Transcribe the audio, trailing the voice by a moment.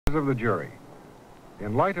of the jury.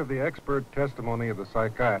 In light of the expert testimony of the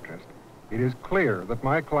psychiatrist, it is clear that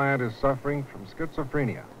my client is suffering from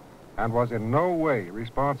schizophrenia and was in no way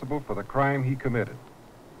responsible for the crime he committed.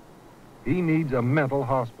 He needs a mental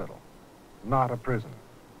hospital, not a prison.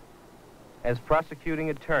 As prosecuting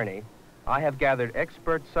attorney, I have gathered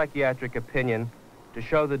expert psychiatric opinion to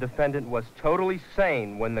show the defendant was totally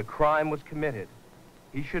sane when the crime was committed.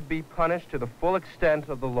 He should be punished to the full extent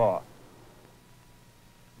of the law.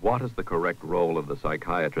 What is the correct role of the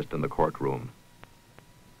psychiatrist in the courtroom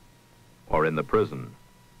or in the prison?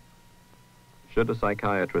 Should a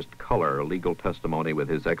psychiatrist color legal testimony with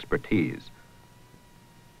his expertise?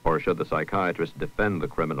 Or should the psychiatrist defend the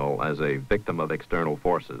criminal as a victim of external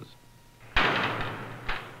forces?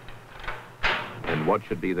 And what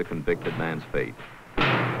should be the convicted man's fate?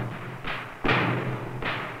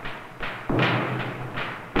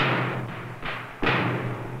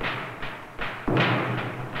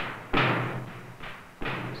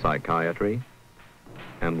 Psychiatry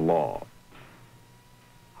and law.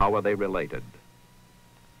 How are they related?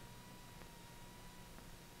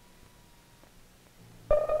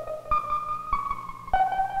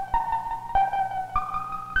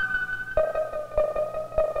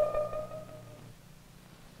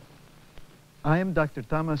 I am Dr.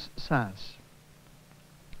 Thomas Szasz.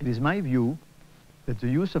 It is my view that the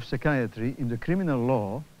use of psychiatry in the criminal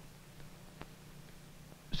law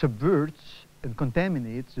subverts and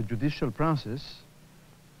contaminates the judicial process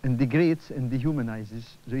and degrades and dehumanizes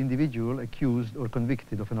the individual accused or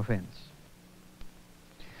convicted of an offense.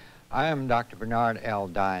 I am Dr. Bernard L.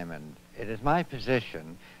 Diamond. It is my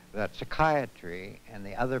position that psychiatry and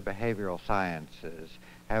the other behavioral sciences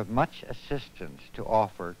have much assistance to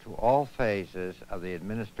offer to all phases of the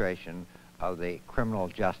administration of the criminal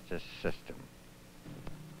justice system.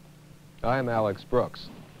 I am Alex Brooks.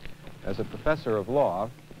 As a professor of law,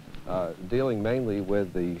 dealing mainly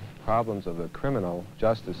with the problems of the criminal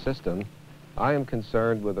justice system, I am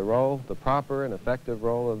concerned with the proper and effective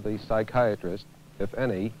role of the psychiatrist, if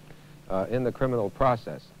any, in the criminal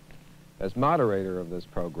process. As moderator of this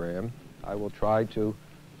program, I will try to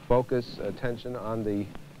focus attention on the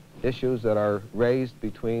issues that are raised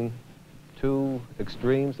between two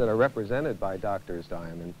extremes that are represented by Drs.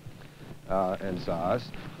 Diamond and Szasz,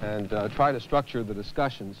 and try to structure the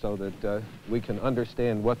discussion so that we can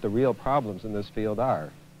understand what the real problems in this field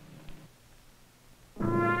are.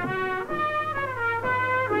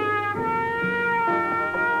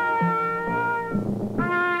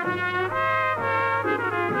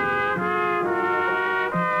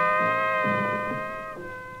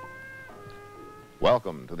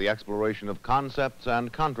 Welcome to the exploration of concepts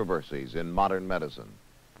and controversies in modern medicine,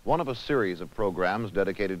 one of a series of programs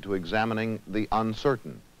dedicated to examining the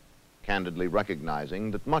uncertain, candidly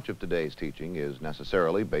recognizing that much of today's teaching is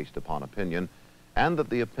necessarily based upon opinion, and that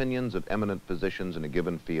the opinions of eminent physicians in a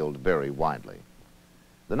given field vary widely.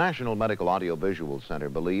 The National Medical Audiovisual Center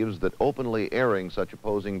believes that openly airing such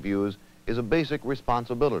opposing views is a basic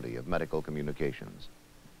responsibility of medical communications.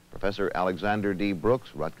 Professor Alexander D. Brooks,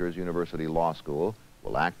 Rutgers University Law School,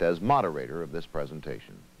 will act as moderator of this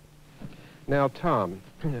presentation. Now, Tom,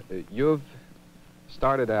 you've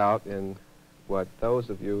started out in what those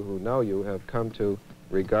of you who know you have come to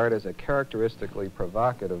regard as a characteristically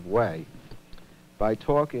provocative way by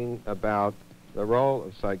talking about the role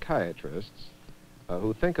of psychiatrists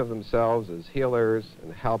who think of themselves as healers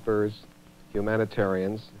and helpers,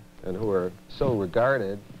 humanitarians, and who are so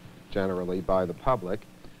regarded generally by the public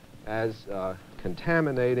as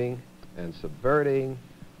contaminating and subverting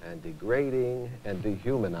and degrading and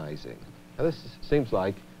dehumanizing. Now, this seems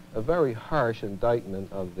like a very harsh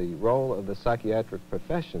indictment of the role of the psychiatric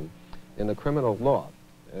profession in the criminal law,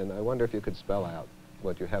 and I wonder if you could spell out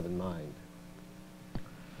what you have in mind.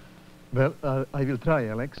 Well, I will try,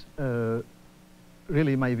 Alex.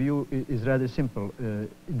 Really, my view is rather simple in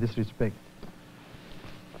this respect.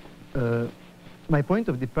 My point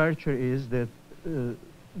of departure is that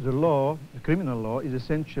the law, the criminal law, is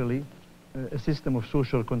essentially a system of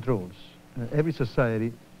social controls. Every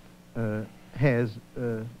society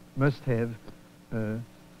must have an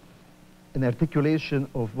articulation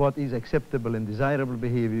of what is acceptable and desirable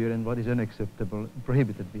behavior and what is unacceptable and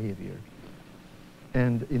prohibited behavior.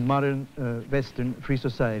 And in modern Western free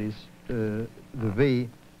societies, the way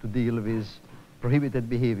to deal with prohibited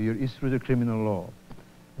behavior is through the criminal law,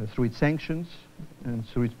 through its sanctions and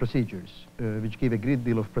through its procedures, which give a great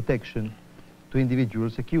deal of protection to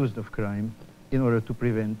individuals accused of crime in order to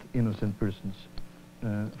prevent innocent persons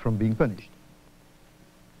from being punished.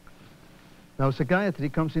 Now, psychiatry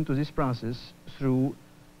comes into this process through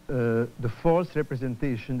the false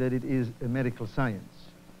representation that it is a medical science.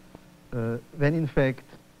 when in fact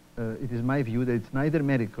it is my view that it's neither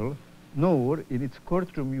medical nor in its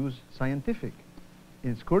courtroom use scientific.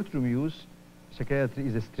 In its courtroom use, psychiatry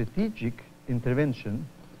is a strategic intervention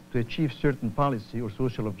to achieve certain policy or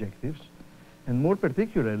social objectives, and more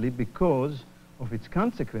particularly because of its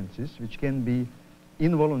consequences, which can be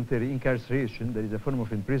involuntary incarceration, that is a form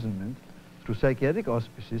of imprisonment, through psychiatric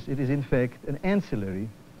auspices. It is in fact an ancillary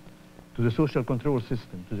to the social control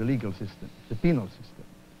system, to the legal system, the penal system.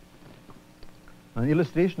 An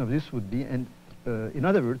illustration of this would be, and in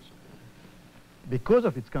other words, because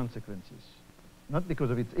of its consequences, not because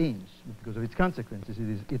of its aims, but because of its consequences,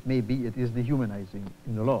 it is dehumanizing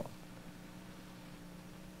in the law.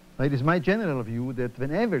 Now, it is my general view that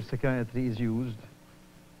whenever psychiatry is used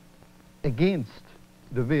against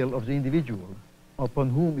the will of the individual upon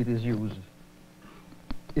whom it is used,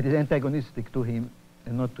 it is antagonistic to him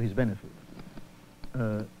and not to his benefit.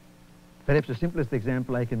 Perhaps the simplest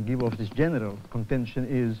example I can give of this general contention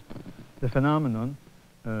is the phenomenon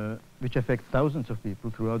which affects thousands of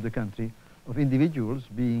people throughout the country, of individuals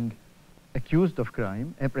being accused of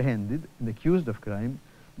crime, apprehended and accused of crime,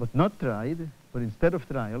 but not tried, but instead of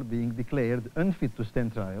trial being declared unfit to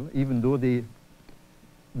stand trial, even though they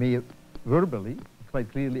may verbally,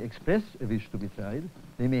 quite clearly express a wish to be tried.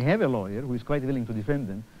 They may have a lawyer who is quite willing to defend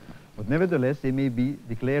them, but nevertheless they may be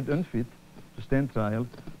declared unfit to stand trial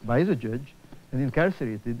by the judge and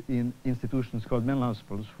incarcerated in institutions called mental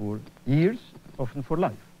hospitals for years, often for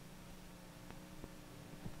life.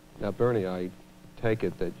 Now, Bernie, I take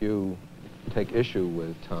it that you take issue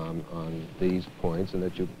with Tom on these points and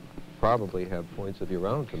that you probably have points of your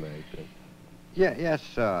own to make.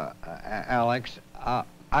 Yes, Alex.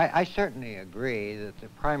 I certainly agree that the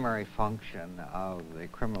primary function of the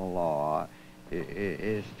criminal law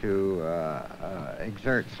is to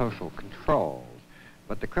exert social controls.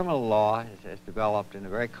 But the criminal law has developed in a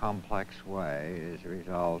very complex way as a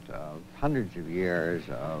result of hundreds of years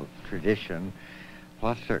of tradition,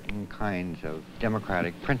 plus certain kinds of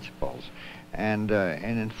democratic principles. And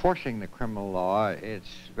in enforcing the criminal law, it's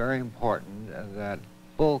very important that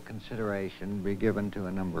full consideration be given to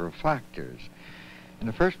a number of factors. In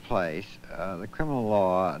the first place, the criminal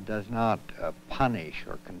law does not punish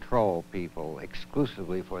or control people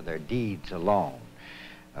exclusively for their deeds alone.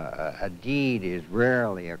 A deed is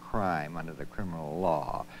rarely a crime under the criminal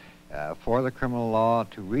law. For the criminal law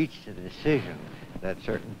to reach the decision that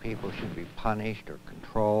certain people should be punished or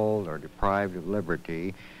controlled or deprived of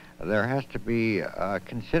liberty, there has to be a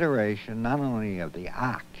consideration not only of the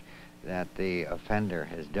act that the offender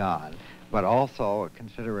has done, but also a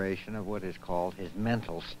consideration of what is called his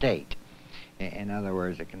mental state. In other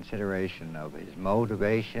words, a consideration of his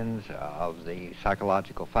motivations, of the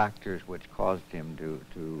psychological factors which caused him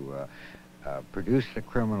to produce the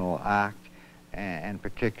criminal act, and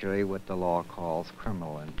particularly what the law calls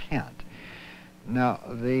criminal intent. Now,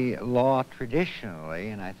 the law traditionally,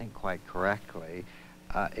 and I think quite correctly,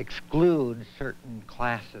 excludes certain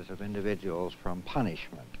classes of individuals from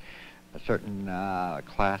punishment. Certain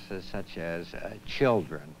classes such as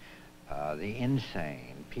children, the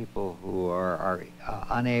insane, people who are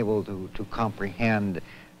unable to comprehend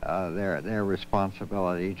their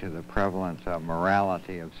responsibility to the prevalent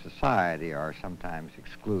morality of society are sometimes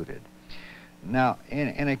excluded. Now,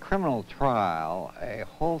 in a criminal trial, a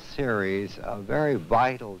whole series of very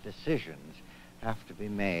vital decisions have to be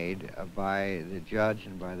made by the judge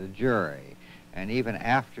and by the jury. And even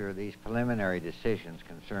after these preliminary decisions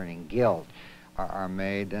concerning guilt are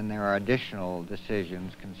made, then there are additional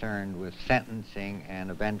decisions concerned with sentencing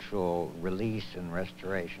and eventual release and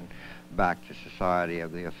restoration back to society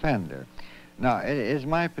of the offender. Now, it is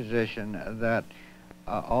my position that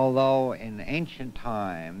although in ancient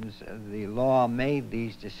times the law made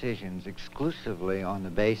these decisions exclusively on the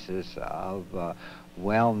basis of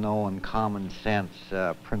well-known common sense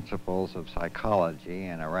principles of psychology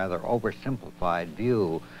and a rather oversimplified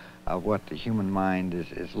view of what the human mind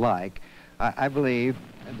is like, I believe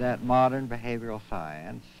that modern behavioral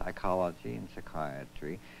science, psychology and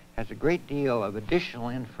psychiatry, has a great deal of additional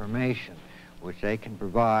information which they can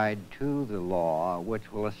provide to the law,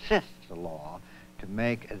 which will assist the law to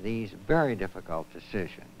make these very difficult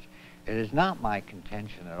decisions. It is not my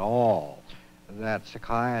contention at all that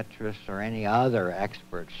psychiatrists or any other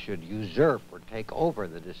experts should usurp or take over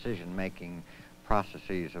the decision-making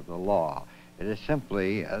processes of the law. It is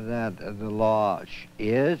simply that the law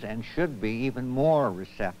is and should be even more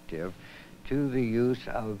receptive to the use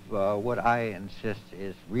of what I insist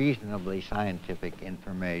is reasonably scientific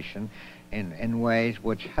information in ways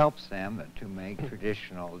which helps them to make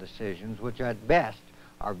traditional decisions, which at best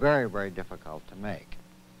are very, very difficult to make.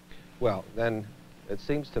 Well, then, it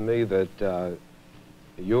seems to me that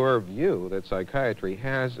your view that psychiatry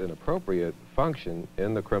has an appropriate function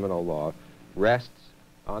in the criminal law rests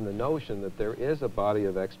on the notion that there is a body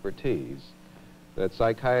of expertise, that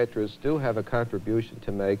psychiatrists do have a contribution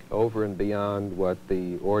to make over and beyond what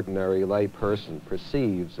the ordinary lay person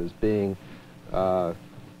perceives as being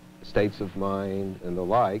states of mind and the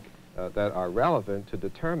like that are relevant to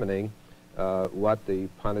determining what the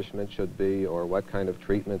punishment should be, or what kind of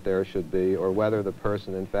treatment there should be, or whether the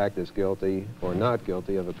person in fact is guilty or not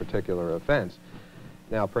guilty of a particular offense.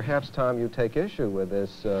 Now, perhaps, Tom, you take issue with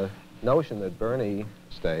this notion that Bernie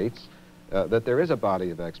states, that there is a body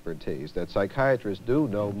of expertise, that psychiatrists do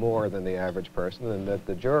know more than the average person, and that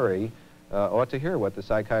the jury ought to hear what the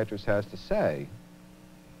psychiatrist has to say.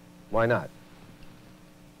 Why not?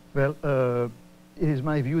 Well, it is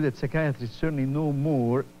my view that psychiatrists certainly know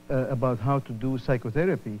more about how to do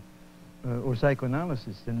psychotherapy or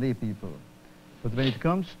psychoanalysis than lay people. But when it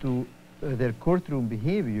comes to their courtroom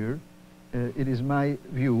behavior, it is my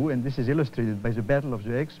view, and this is illustrated by the battle of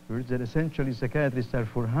the experts, that essentially psychiatrists are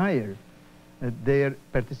for hire. Their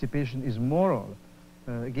participation is moral.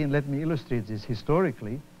 Again, let me illustrate this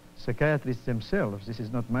historically. Psychiatrists themselves, this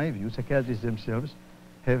is not my view, psychiatrists themselves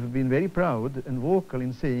have been very proud and vocal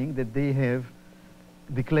in saying that they have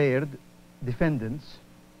declared defendants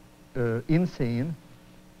insane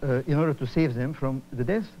in order to save them from the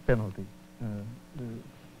death penalty.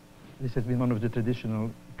 This has been one of the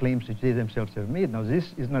traditional claims which they themselves have made. Now,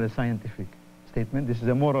 this is not a scientific statement. This is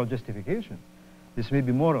a moral justification. This may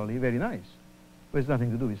be morally very nice, but it's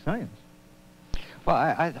nothing to do with science. Well,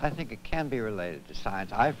 I think it can be related to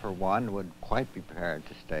science. I, for one, would quite be prepared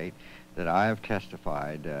to state that I have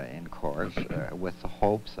testified in courts with the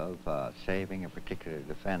hopes of saving a particular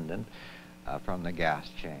defendant from the gas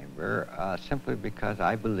chamber, simply because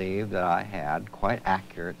I believe that I had quite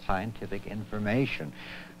accurate scientific information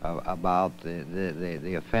about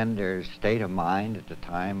the offender's state of mind at the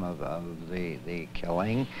time of the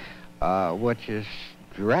killing, which is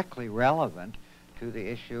directly relevant to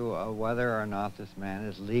the issue of whether or not this man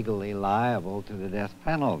is legally liable to the death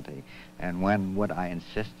penalty. And when what I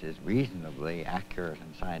insist is reasonably accurate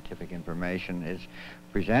and scientific information is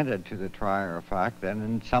presented to the trier of fact, then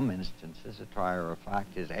in some instances the trier of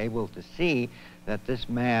fact is able to see that this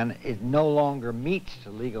man no longer meets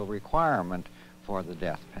the legal requirement for the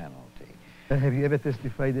death penalty. Have you ever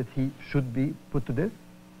testified that he should be put to death?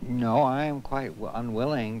 No, I am quite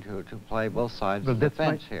unwilling to play both sides of the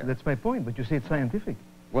fence here. That's my point, but you say it's scientific.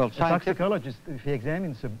 Well, a toxicologist, if he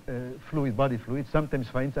examines a body fluid, sometimes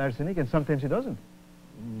finds arsenic and sometimes he doesn't.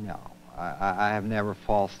 No, I have never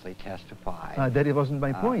falsely testified. That wasn't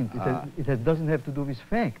my point. It doesn't have to do with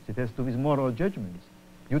facts. It has to do with moral judgments.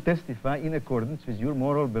 You testify in accordance with your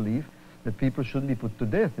moral belief that people shouldn't be put to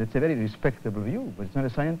death. That's a very respectable view, but it's not a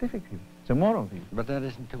scientific view. It's a moral view. But that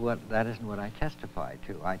isn't what I testify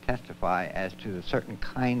to. I testify as to certain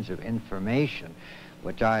kinds of information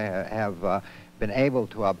which I have been able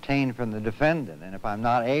to obtain from the defendant. And if I'm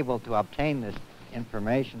not able to obtain this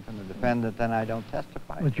information from the defendant, then I don't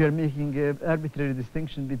testify. But you're making an arbitrary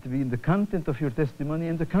distinction between the content of your testimony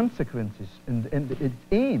and the consequences and its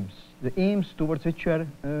aims, the aims towards which you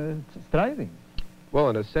are striving. Well,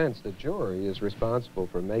 in a sense, the jury is responsible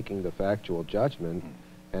for making the factual judgment,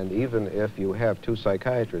 and even if you have two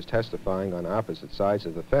psychiatrists testifying on opposite sides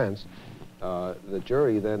of the fence, the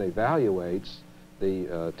jury then evaluates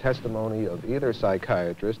the testimony of either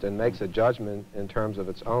psychiatrist and makes a judgment in terms of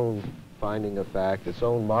its own finding of fact, its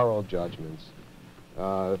own moral judgments.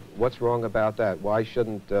 What's wrong about that? Why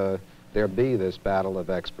shouldn't there be this battle of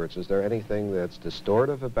experts? Is there anything that's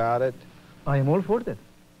distortive about it? I am all for that.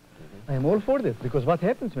 I am all for that, because what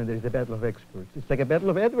happens when there is a battle of experts? It's like a battle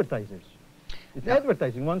of advertisers. It's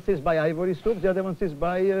advertising. One says buy Ivory soap, the other one says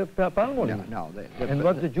buy Palmolive. And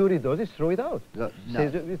what the jury does is throw it out. The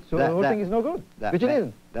whole thing is no good, which it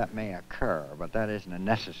isn't. That may occur, but that isn't a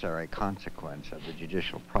necessary consequence of the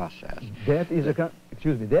judicial process. That is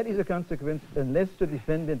that is a consequence unless the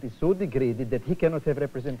defendant is so degraded that he cannot have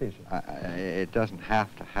representation. It doesn't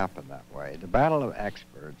have to happen that way. The battle of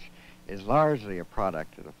experts is largely a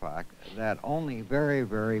product of the fact that only very,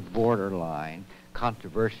 very borderline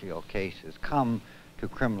controversial cases come to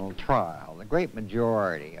criminal trial. The great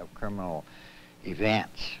majority of criminal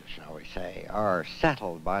events, shall we say, are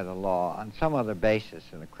settled by the law on some other basis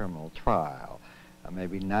in a criminal trial.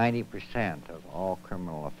 Maybe 90% of all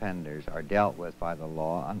criminal offenders are dealt with by the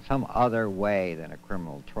law on some other way than a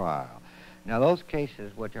criminal trial. Now, those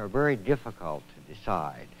cases which are very difficult to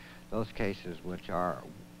decide, those cases which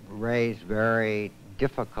raise very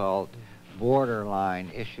difficult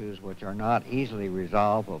borderline issues which are not easily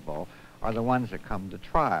resolvable, are the ones that come to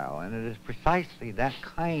trial. And it is precisely that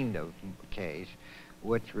kind of case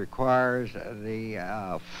which requires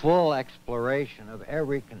the full exploration of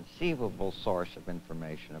every conceivable source of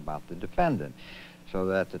information about the defendant, so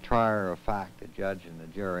that the trier of fact, the judge and the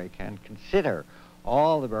jury, can consider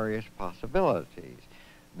all the various possibilities.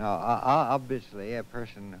 Now, obviously, a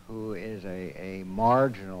person who is a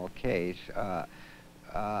marginal case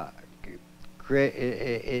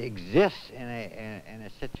it exists in a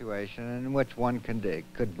situation in which one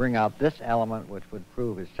could bring out this element which would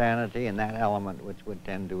prove his sanity, and that element which would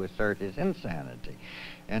tend to assert his insanity.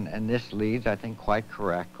 And this leads, I think, quite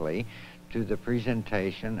correctly to the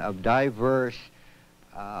presentation of diverse,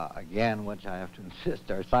 again, which I have to insist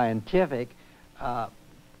are scientific,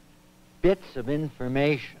 bits of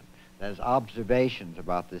information, that is, observations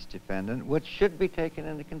about this defendant, which should be taken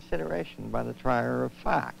into consideration by the trier of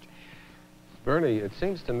fact. Bernie, it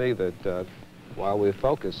seems to me that while we've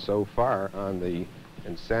focused so far on the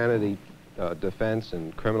insanity defense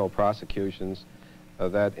and criminal prosecutions,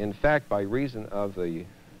 that in fact, by reason of the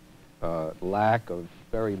lack of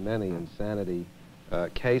very many insanity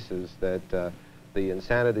cases, that the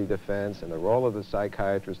insanity defense and the role of the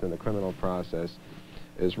psychiatrist in the criminal process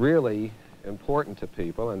is really important to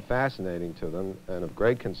people and fascinating to them and of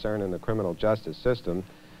great concern in the criminal justice system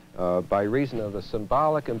by reason of the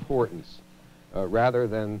symbolic importance rather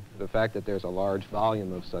than the fact that there's a large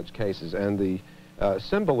volume of such cases. And the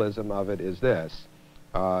symbolism of it is this: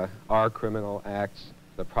 are criminal acts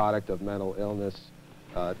the product of mental illness?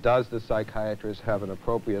 Does the psychiatrist have an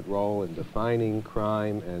appropriate role in defining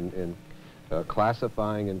crime and in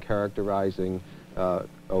classifying and characterizing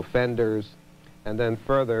offenders? And then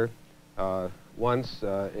further, once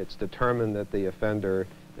it's determined that the offender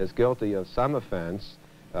is guilty of some offense,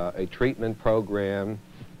 a treatment program,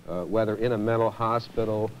 whether in a mental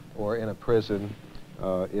hospital or in a prison,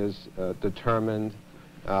 is determined,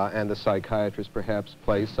 and the psychiatrist perhaps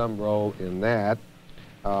plays some role in that.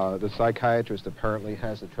 The psychiatrist apparently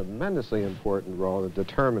has a tremendously important role in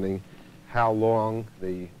determining how long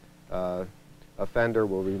the offender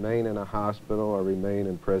will remain in a hospital or remain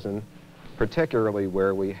in prison, particularly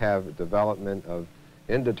where we have development of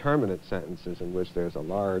indeterminate sentences in which there's a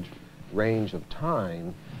large range of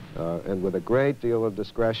time, and with a great deal of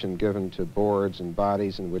discretion given to boards and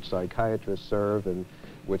bodies in which psychiatrists serve and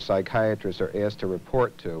which psychiatrists are asked to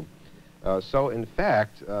report to. So in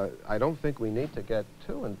fact, I don't think we need to get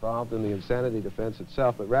too involved in the insanity defense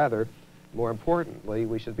itself, but rather, more importantly,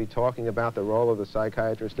 we should be talking about the role of the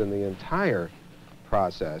psychiatrist in the entire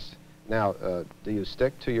process. Now, do you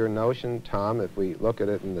stick to your notion, Tom, if we look at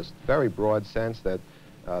it in this very broad sense that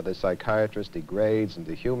the psychiatrist degrades and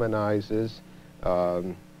dehumanizes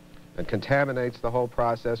and contaminates the whole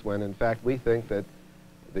process, when in fact we think that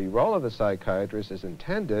the role of the psychiatrist is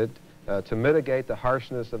intended to mitigate the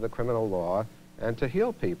harshness of the criminal law and to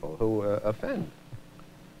heal people who offend?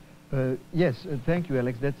 Yes, thank you,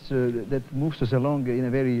 Alex. That moves us along in a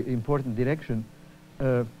very important direction,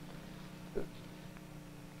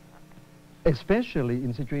 especially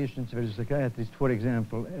in situations where the psychiatrist, for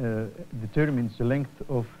example, determines the length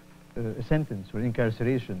of a sentence or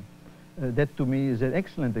incarceration. That, to me, is an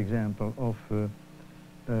excellent example of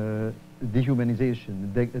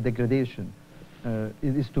dehumanization, degradation.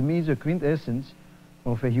 It is, to me, the quintessence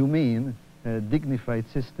of a humane, dignified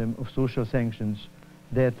system of social sanctions,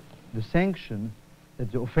 that the sanction,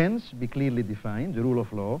 that the offense be clearly defined, the rule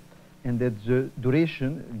of law, and that the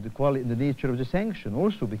duration, the quality, the nature of the sanction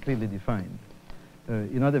also be clearly defined.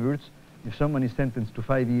 In other words, if someone is sentenced to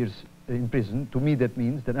 5 years in prison, to me that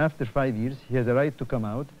means that after 5 years he has a right to come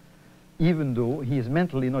out, even though he is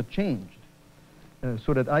mentally not changed.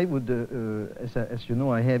 So that I would, as you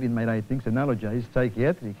know, I have in my writings analogized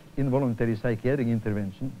psychiatric, involuntary psychiatric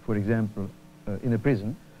intervention, for example, in a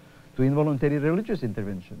prison, to involuntary religious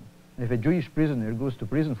intervention. If a Jewish prisoner goes to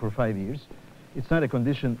prison for 5 years, it's not a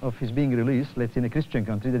condition of his being released, let's say in a Christian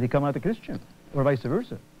country, that he come out a Christian, or vice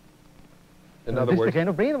versa. In other words, this is a kind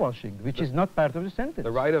of brainwashing, which is not part of the sentence.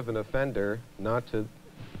 The right of an offender not to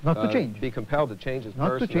change. Be compelled to change his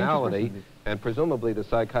personality, and presumably the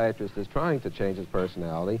psychiatrist is trying to change his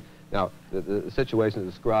personality. Now, the situation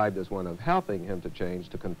is described as one of helping him to change,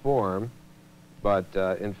 to conform, but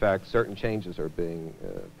in fact, certain changes are being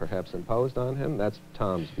perhaps imposed on him. That's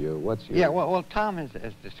Tom's view. What's your... Yeah, well, Tom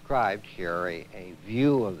has described here a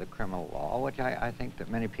view of the criminal law, which I think that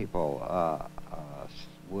many people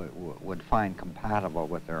would find compatible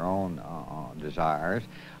with their own desires.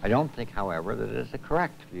 I don't think, however, that it is a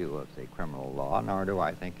correct view of the criminal law, nor do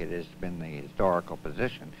I think it has been the historical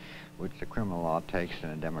position which the criminal law takes in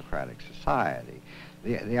a democratic society.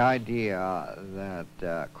 The idea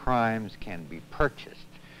that crimes can be purchased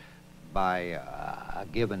by a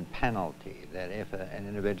given penalty, that if an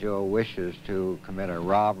individual wishes to commit a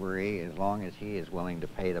robbery, as long as he is willing to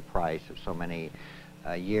pay the price of so many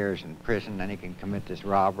years in prison, then he can commit this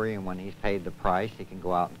robbery, and when he's paid the price, he can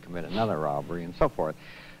go out and commit another robbery, and so forth.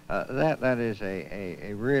 That is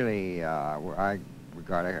a really, I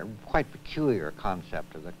regard a quite peculiar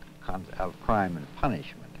concept of crime and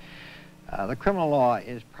punishment. The criminal law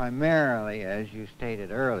is primarily, as you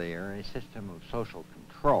stated earlier, a system of social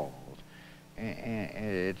controls, and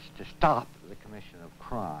it's to stop the commission of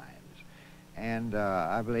crimes. And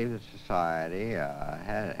I believe that society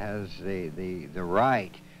has the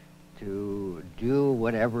right to do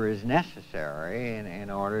whatever is necessary in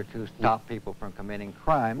order to stop people from committing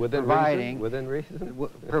crimes, providing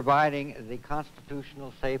the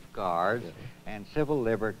constitutional safeguards and civil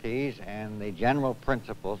liberties and the general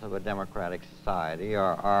principles of a democratic society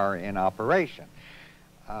are in operation.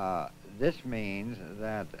 This means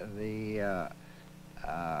that the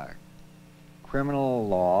criminal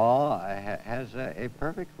law has a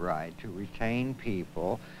perfect right to retain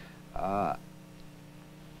people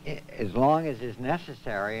as long as is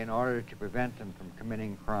necessary in order to prevent them from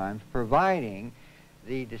committing crimes, providing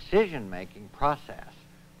the decision-making process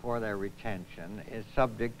for their retention is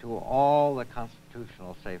subject to all the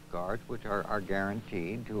constitutional safeguards which are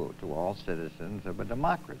guaranteed to all citizens of a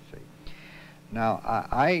democracy. Now,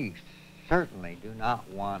 I certainly do not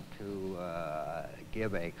want to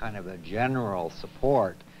give a kind of a general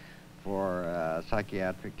support for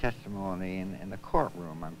psychiatric testimony in the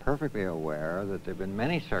courtroom. I'm perfectly aware that there have been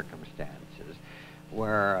many circumstances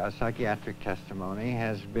where psychiatric testimony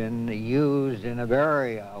has been used in a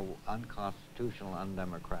very unconstitutional,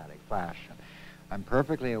 undemocratic fashion. I'm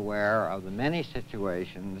perfectly aware of the many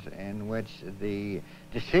situations in which the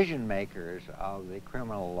decision makers of the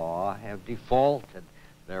criminal law have defaulted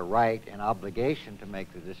their right and obligation to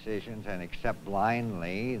make the decisions and accept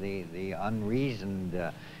blindly the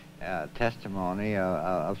unreasoned testimony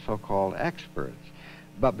of so-called experts.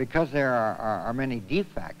 But because there are many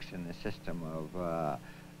defects in the system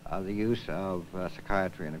of the use of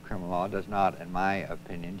psychiatry in the criminal law, does not, in my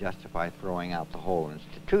opinion, justify throwing out the whole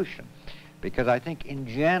institution. Because I think in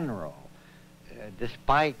general,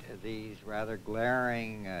 despite these rather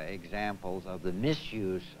glaring examples of the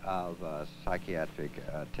misuse of psychiatric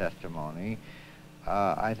testimony,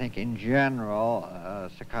 I think in general,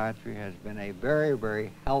 psychiatry has been a very,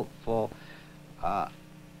 very helpful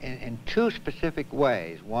in two specific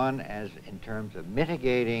ways. One, as in terms of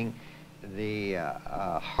mitigating the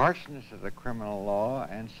harshness of the criminal law,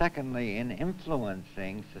 and secondly, in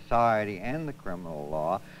influencing society and the criminal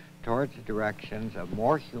law towards the directions of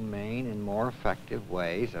more humane and more effective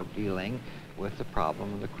ways of dealing with the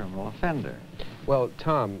problem of the criminal offender. Well,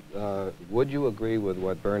 Tom, would you agree with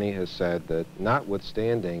what Bernie has said, that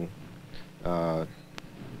notwithstanding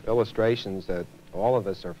illustrations that all of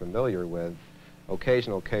us are familiar with,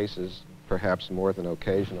 occasional cases, perhaps more than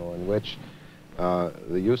occasional, in which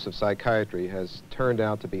the use of psychiatry has turned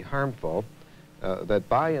out to be harmful, that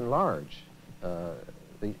by and large,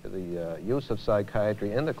 the use of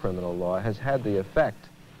psychiatry in the criminal law has had the effect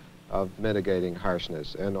of mitigating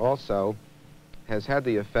harshness, and also has had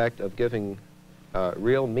the effect of giving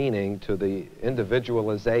real meaning to the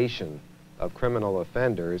individualization of criminal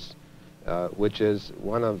offenders, which is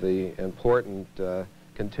one of the important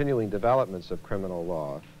continuing developments of criminal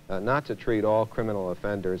law. Not to treat all criminal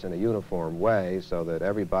offenders in a uniform way so that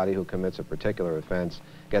everybody who commits a particular offense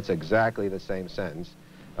gets exactly the same sentence,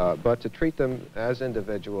 but to treat them as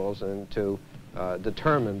individuals and to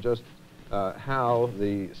determine just how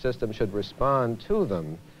the system should respond to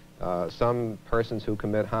them. Some persons who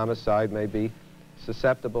commit homicide may be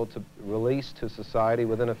susceptible to release to society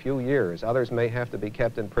within a few years. Others may have to be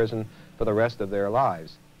kept in prison for the rest of their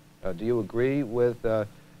lives. Do you agree with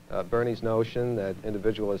Bernie's notion that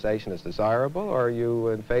individualization is desirable, or are you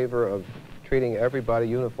in favor of treating everybody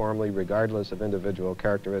uniformly regardless of individual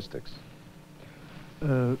characteristics?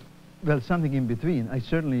 Well, something in between. I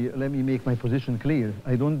certainly, let me make my position clear.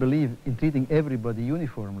 I don't believe in treating everybody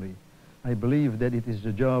uniformly. I believe that it is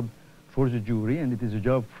the job for the jury, and it is a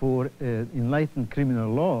job for enlightened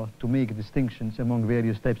criminal law to make distinctions among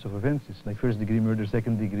various types of offenses, like first-degree murder,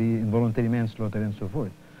 second-degree, involuntary manslaughter, and so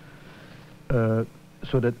forth.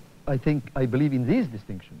 So that I believe in these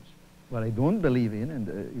distinctions. What I don't believe in, and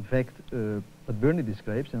in fact, what Bernie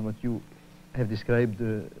describes and what you have described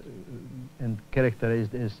and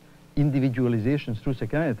characterized as individualization through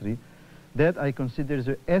psychiatry, that I consider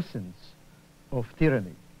the essence of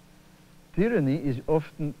tyranny. Tyranny is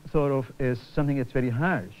often thought of as something that's very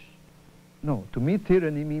harsh. No, to me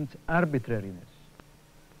tyranny means arbitrariness.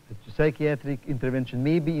 That psychiatric intervention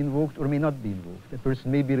may be invoked or may not be invoked. A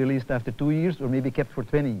person may be released after 2 years or may be kept for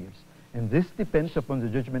 20 years. And this depends upon the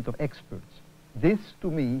judgment of experts. This, to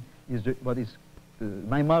me, is what is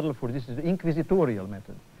my model for this is the inquisitorial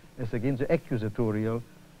method, as against the accusatorial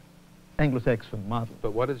Anglo-Saxon model.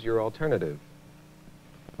 But what is your alternative?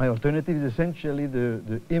 My alternative is essentially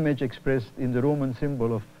the image expressed in the Roman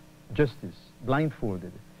symbol of justice,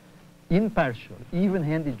 blindfolded, impartial,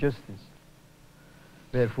 even-handed justice.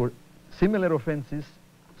 Therefore, similar offenses,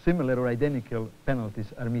 similar or identical penalties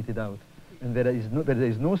are meted out. And there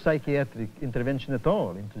is no psychiatric intervention at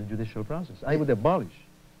all into the judicial process. I would abolish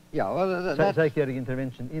psychiatric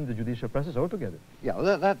intervention in the judicial process altogether. Yeah,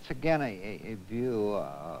 well, that's again a view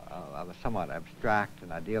of a somewhat abstract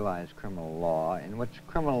and idealized criminal law, in which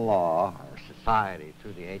criminal law, or society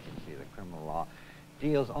through the agency of the criminal law,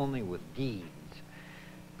 deals only with deeds.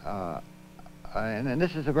 And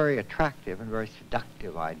this is a very attractive and very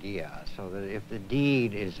seductive idea, so that if the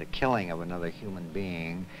deed is the killing of another human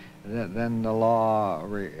being, then the law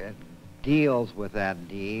deals with that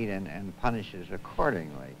deed and punishes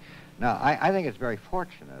accordingly. Now, I think it's very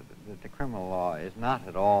fortunate that the criminal law is not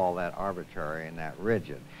at all that arbitrary and that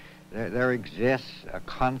rigid. There exists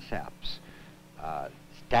concepts,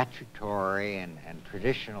 statutory and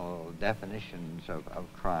traditional definitions of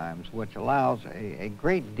crimes, which allows a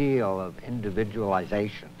great deal of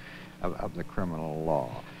individualization of the criminal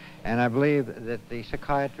law. And I believe that the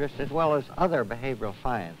psychiatrists, as well as other behavioral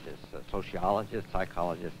scientists, sociologists,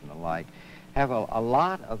 psychologists, and the like, have a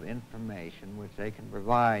lot of information which they can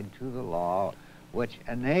provide to the law, which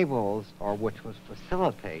enables or which will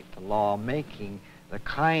facilitate the law making the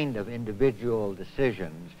kind of individual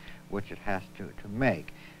decisions which it has to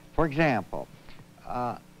make. For example,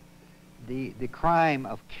 the crime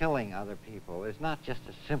of killing other people is not just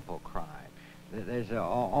a simple crime. There's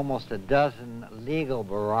almost a dozen legal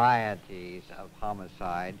varieties of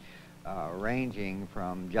homicide, ranging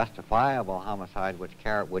from justifiable homicide,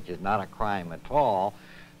 which is not a crime at all,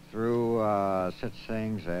 through such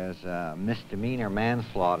things as misdemeanor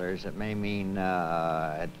manslaughters that may mean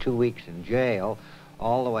 2 weeks in jail,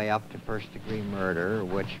 all the way up to first-degree murder,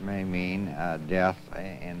 which may mean death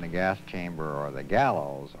in the gas chamber or the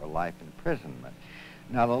gallows or life imprisonment.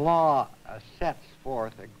 Now, the law sets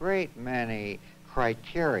forth a great many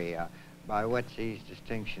criteria by which these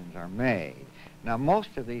distinctions are made. Now, most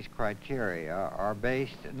of these criteria are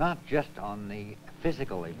based not just on the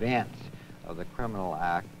physical events of the criminal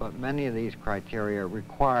act, but many of these criteria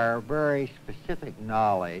require very specific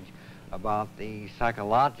knowledge about the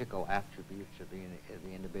psychological attributes of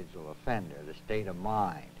the individual offender, the state of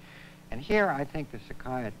mind. And here I think the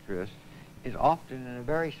psychiatrist is often in a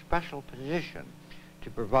very special position to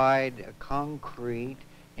provide a concrete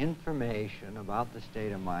information about the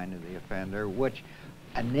state of mind of the offender, which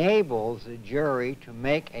enables the jury to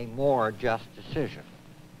make a more just decision.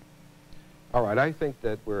 All right, I think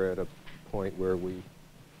that we're at a point where we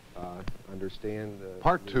understand...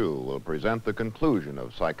 Part 2 will present the conclusion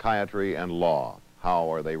of psychiatry and law.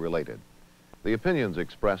 How are they related? The opinions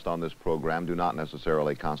expressed on this program do not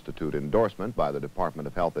necessarily constitute endorsement by the Department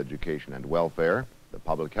of Health, Education, and Welfare, the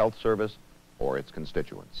Public Health Service, or its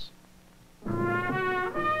constituents.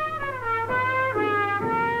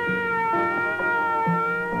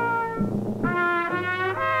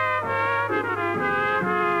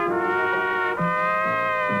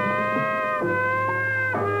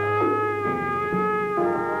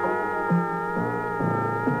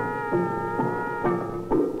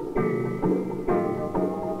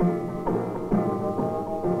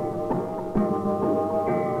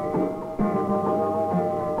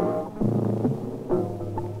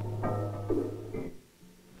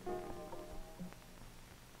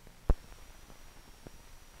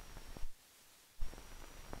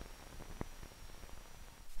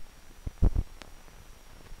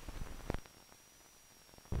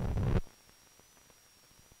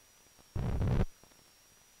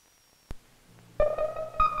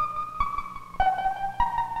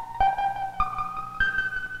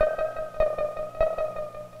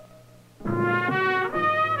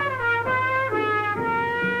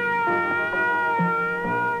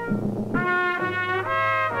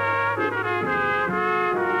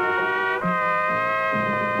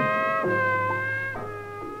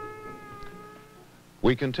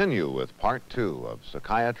 We continue with Part 2 of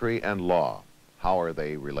Psychiatry and Law. How are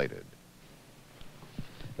they related?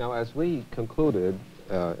 Now, as we concluded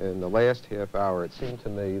in the last half hour, it seemed to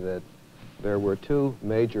me that there were two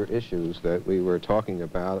major issues that we were talking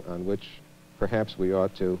about on which perhaps we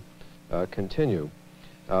ought to continue.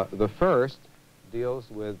 The first deals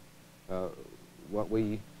with what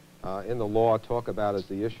we in the law talk about as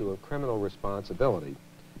the issue of criminal responsibility,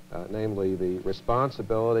 namely the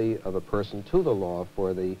responsibility of a person to the law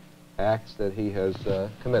for the acts that he has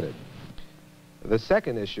committed. The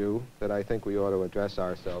second issue that I think we ought to address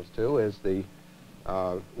ourselves to is the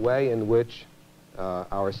way in which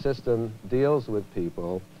our system deals with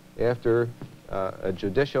people after a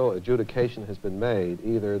judicial adjudication has been made,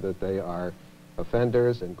 either that they are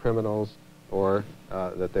offenders and criminals or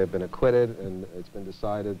that they've been acquitted and it's been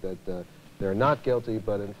decided that they're not guilty,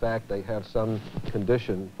 but in fact they have some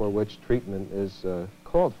condition for which treatment is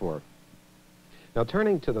called for. Now,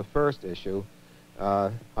 turning to the first issue,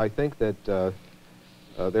 I think that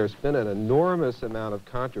there's been an enormous amount of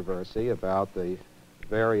controversy about the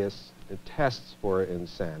various tests for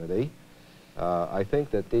insanity. I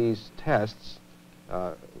think that these tests,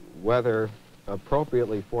 whether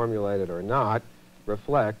appropriately formulated or not,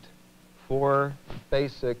 reflect four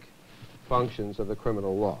basic functions of the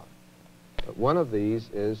criminal law. One of these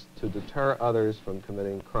is to deter others from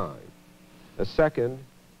committing crime. The second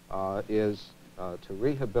is to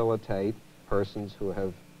rehabilitate persons who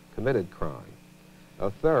have committed crime. A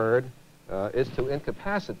third is to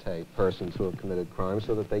incapacitate persons who have committed crime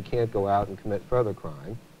so that they can't go out and commit further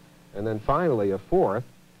crime. And then finally, a fourth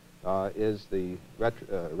is the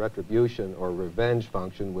retribution or revenge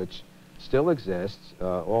function, which still exists,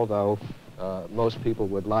 although most people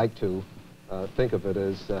would like to think of it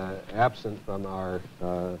as absent from our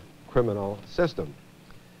criminal system.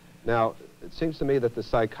 Now, it seems to me that the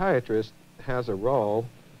psychiatrist has a role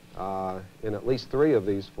in at least three of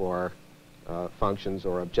these four functions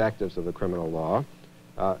or objectives of the criminal law.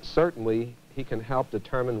 Certainly, he can help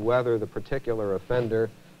determine whether the particular offender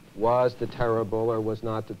was deterrable or was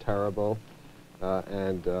not deterrable,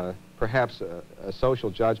 and perhaps a social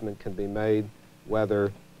judgment can be made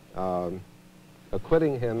whether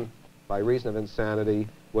acquitting him by reason of insanity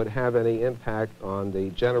would have any impact on the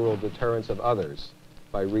general deterrence of others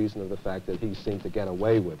by reason of the fact that he seemed to get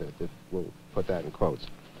away with it, if we'll put that in quotes.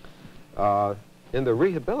 In the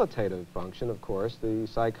rehabilitative function, of course, the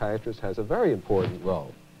psychiatrist has a very important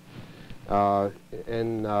role.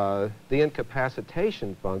 In the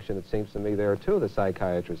incapacitation function, it seems to me there too the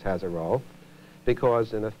psychiatrist has a role,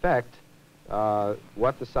 because in effect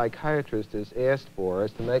what the psychiatrist is asked for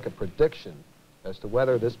is to make a prediction as to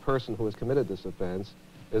whether this person who has committed this offense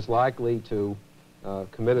is likely to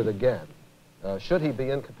commit it again. Should he be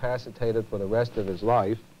incapacitated for the rest of his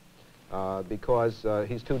life because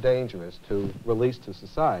he's too dangerous to release to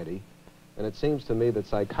society? And it seems to me that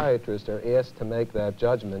psychiatrists are asked to make that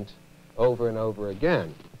judgment over and over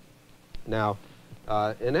again. Now,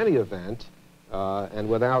 in any event, and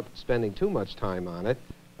without spending too much time on it,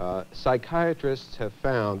 psychiatrists have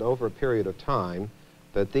found over a period of time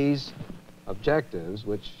that these objectives,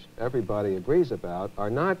 which everybody agrees about, are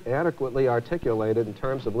not adequately articulated in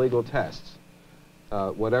terms of legal tests,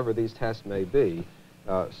 whatever these tests may be,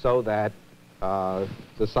 so that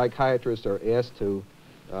the psychiatrists are asked to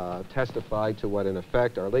testify to what in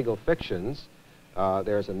effect are legal fictions.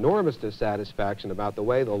 There's enormous dissatisfaction about the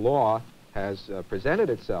way the law has presented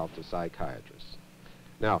itself to psychiatrists.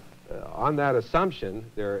 Now, on that assumption,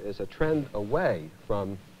 there is a trend away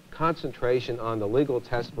from concentration on the legal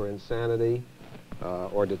test for insanity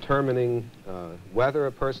or determining whether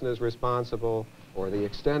a person is responsible or the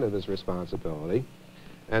extent of his responsibility.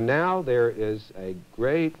 And now there is a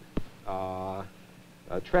great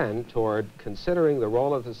trend toward considering the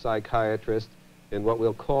role of the psychiatrist in what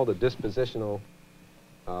we'll call the dispositional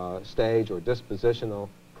stage or dispositional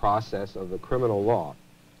process of the criminal law.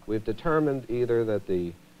 We've determined either that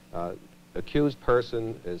the accused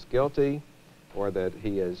person is guilty or that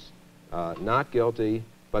he is not guilty,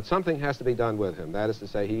 but something has to be done with him. That is to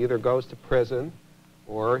say, he either goes to prison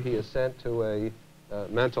or he is sent to a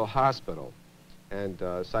mental hospital. And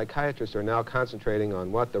psychiatrists are now concentrating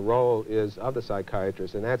on what the role is of the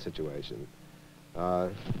psychiatrist in that situation.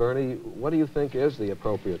 Bernie, what do you think is the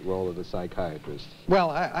appropriate role of the psychiatrist? Well,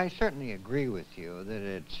 I certainly agree with you that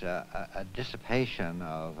it's a dissipation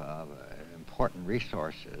of important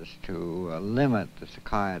resources to limit the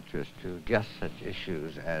psychiatrist to just such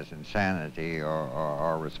issues as insanity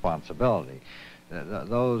or responsibility.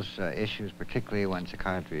 Those issues, particularly when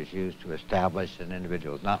psychiatry is used to establish an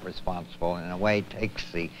individual is not responsible, in a way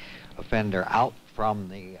takes the offender out from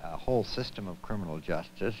the whole system of criminal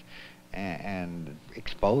justice and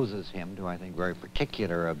exposes him to, I think, very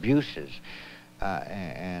particular abuses.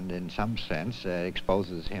 and in some sense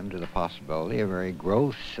exposes him to the possibility of very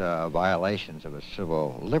gross violations of his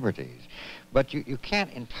civil liberties. But you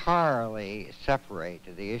can't entirely separate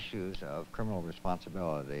the issues of criminal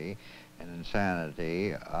responsibility and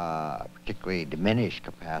insanity, particularly diminished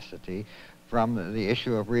capacity, from the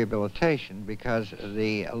issue of rehabilitation, because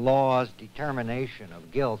the law's determination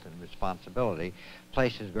of guilt and responsibility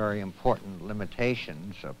places very important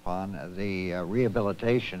limitations upon the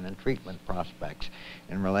rehabilitation and treatment prospects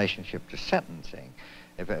in relationship to sentencing.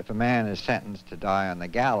 If a man is sentenced to die on the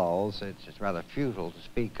gallows, it's rather futile to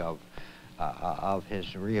speak of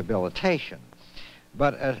his rehabilitation.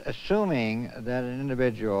 But assuming that an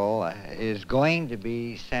individual is going to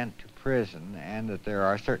be sent to prison and that there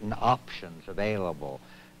are certain options available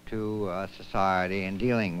to society in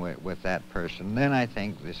dealing with that person, then I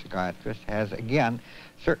think the psychiatrist has, again,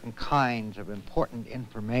 certain kinds of important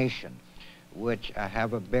information which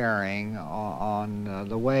have a bearing on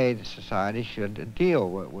the way the society should deal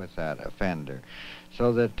with that offender.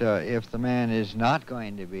 So that if the man is not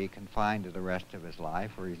going to be confined to the rest of his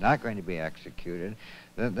life, or he's not going to be executed,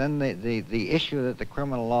 then the issue that the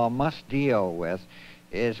criminal law must deal with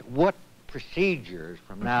is what procedures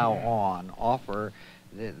from now on offer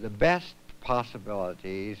the best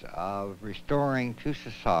possibilities of restoring to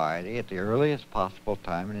society at the earliest possible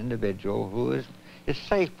time an individual who is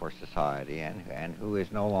safe for society and who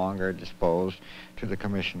is no longer disposed to the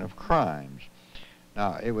commission of crimes.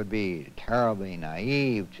 Now, it would be terribly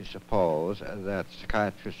naive to suppose that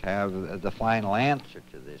psychiatrists have the final answer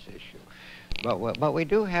to this issue. But we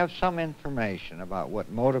do have some information about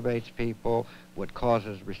what motivates people, what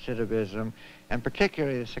causes recidivism, and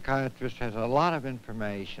particularly the psychiatrist has a lot of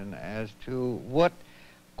information as to what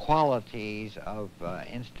qualities of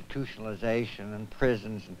institutionalization and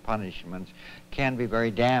prisons and punishments can be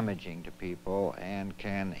very damaging to people and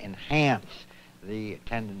can enhance the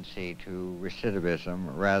tendency to recidivism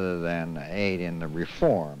rather than aid in the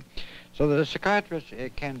reform. So that a psychiatrist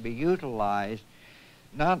can be utilized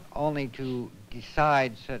not only to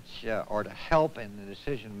decide such, or to help in the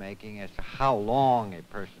decision-making as to how long a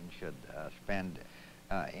person should spend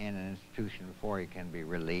in an institution before he can be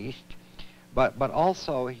released, but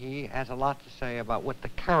also he has a lot to say about what the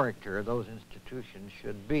character of those institutions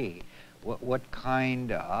should be, what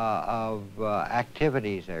kind of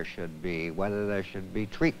activities there should be, whether there should be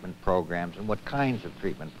treatment programs and what kinds of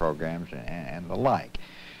treatment programs and the like.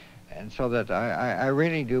 And so that I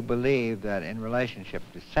really do believe that in relationship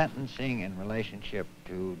to sentencing, in relationship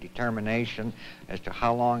to determination as to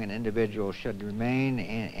how long an individual should remain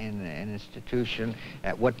in an institution,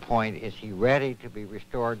 at what point is he ready to be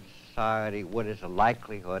restored to society, what is the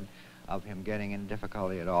likelihood of him getting in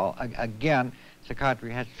difficulty at all. Again,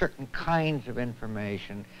 psychiatry has certain kinds of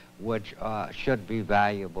information which should be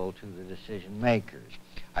valuable to the decision makers.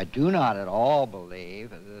 I do not at all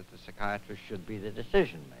believe that the psychiatrist should be the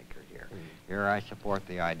decision maker here. Here I support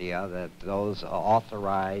the idea that those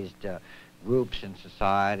authorized groups in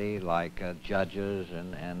society like judges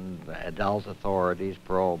and adult authorities,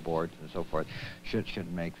 parole boards and so forth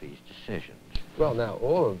should make these decisions. Well, now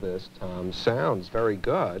all of this, Tom, sounds very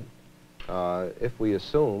good if we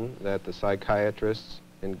assume that the psychiatrists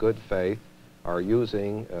in good faith are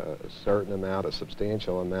using a certain amount, a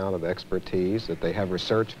substantial amount of expertise, that they have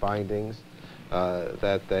research findings,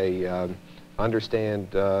 that they understand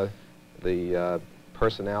the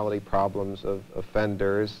personality problems of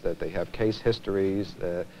offenders, that they have case histories,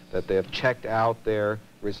 that they have checked out their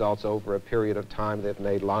results over a period of time, they've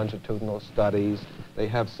made longitudinal studies, they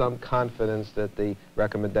have some confidence that the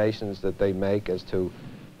recommendations that they make as to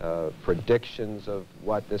predictions of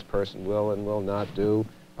what this person will and will not do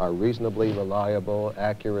are reasonably reliable,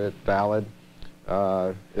 accurate, valid.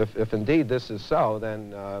 If indeed this is so,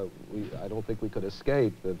 then I don't think we could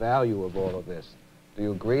escape the value of all of this. Do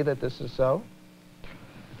you agree that this is so?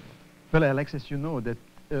 Well, Alex, as you know, that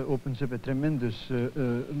opens up a tremendous,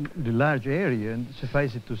 large area, and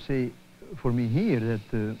suffice it to say for me here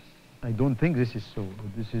that I don't think this is so.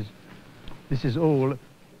 This is all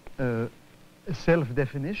a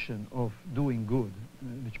self-definition of doing good,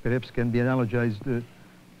 which perhaps can be analogized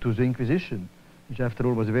to the Inquisition, which after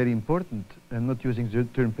all was very important. I'm not using the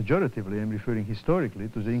term pejoratively, I'm referring historically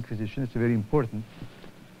to the Inquisition. It's a very important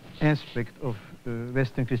aspect of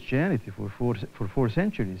Western Christianity for four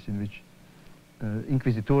centuries, in which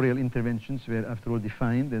inquisitorial interventions were after all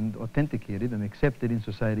defined and authenticated and accepted in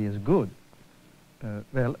society as good.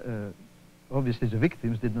 Obviously the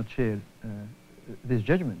victims did not share this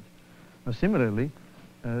judgment. Now, similarly,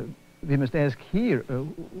 we must ask here,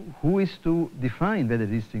 who is to define whether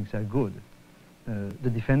these things are good? The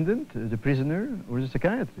defendant, the prisoner, or the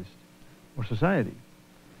psychiatrist? or society.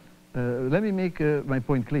 Let me make my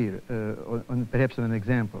point clear, perhaps on an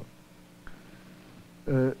example.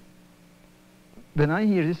 When I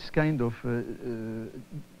hear this kind of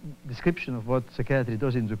description of what psychiatry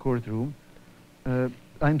does in the courtroom,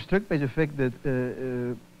 I'm struck by the fact that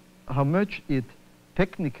how much it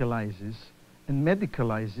technicalizes and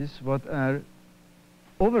medicalizes what are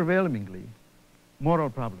overwhelmingly moral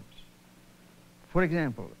problems. For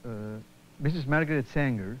example, Mrs. Margaret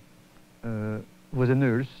Sanger was a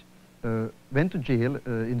nurse, went to jail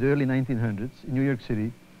in the early 1900s in New York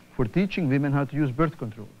City for teaching women how to use birth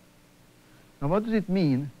control. Now, what does it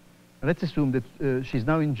mean? Let's assume that she's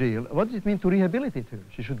now in jail. What does it mean to rehabilitate her?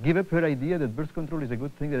 She should give up her idea that birth control is a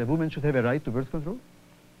good thing, that a woman should have a right to birth control?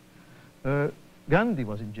 Gandhi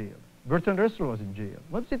was in jail. Bertrand Russell was in jail.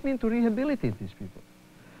 What does it mean to rehabilitate these people?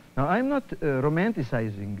 Now, I'm not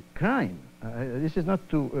romanticizing crime. This is not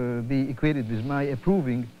to be equated with my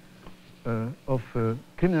approving of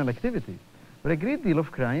criminal activity. But a great deal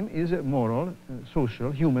of crime is a moral,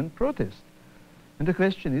 social, human protest. And the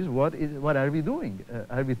question is, what are we doing?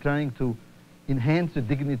 Are we trying to enhance the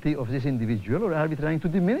dignity of this individual, or are we trying to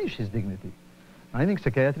diminish his dignity? I think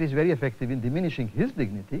psychiatry is very effective in diminishing his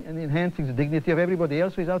dignity and enhancing the dignity of everybody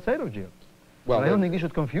else who is outside of jail. Well, I don't think we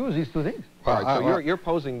should confuse these two things. All right, so you're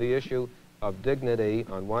posing the issue of dignity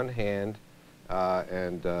on one hand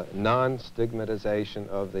and non-stigmatization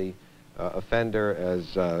of the offender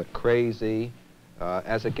as crazy,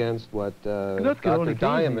 as against what Dr.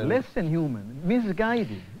 Diamond... less than human,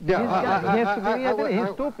 misguided. Yeah, He has to be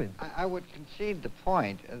very stupid. I would concede the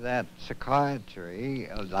point that psychiatry,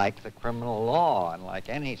 like the criminal law and like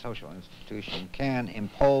any social institution, can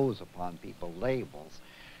impose upon people labels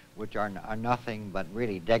which are nothing but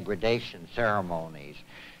really degradation ceremonies.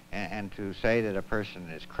 And to say that a person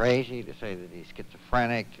is crazy, to say that he's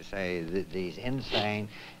schizophrenic, to say that he's insane,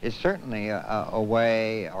 is certainly a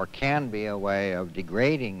way, or can be a way, of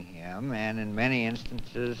degrading him, and in many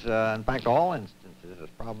instances, in fact all instances, is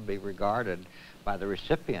probably regarded by the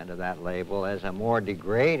recipient of that label as a more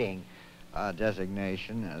degrading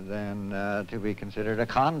designation than to be considered a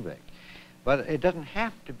convict. But it doesn't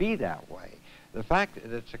have to be that way. The fact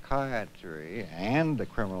that psychiatry and the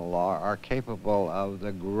criminal law are capable of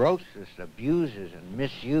the grossest abuses and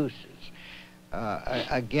misuses,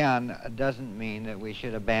 again, doesn't mean that we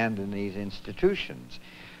should abandon these institutions.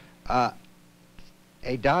 A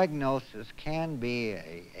diagnosis can be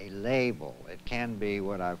a label. It can be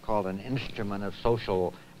what I've called an instrument of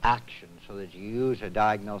social action, so that you use a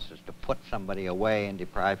diagnosis to put somebody away and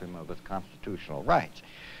deprive him of his constitutional rights.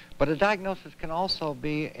 But a diagnosis can also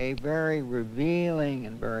be a very revealing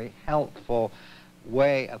and very helpful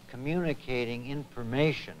way of communicating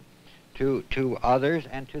information to others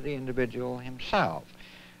and to the individual himself.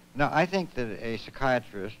 Now, I think that a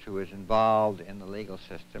psychiatrist who is involved in the legal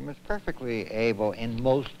system is perfectly able, in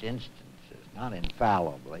most instances, not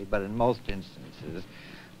infallibly, but in most instances,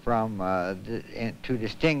 to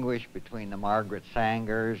distinguish between the Margaret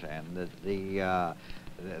Sangers and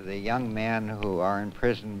the young men who are in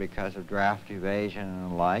prison because of draft evasion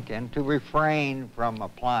and the like, and to refrain from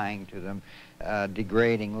applying to them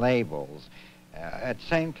degrading labels. At the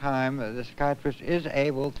same time, the psychiatrist is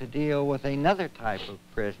able to deal with another type of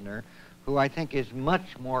prisoner who I think is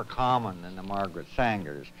much more common than the Margaret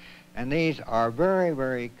Sangers. And these are very,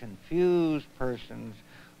 very confused persons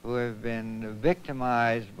who have been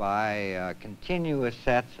victimized by continuous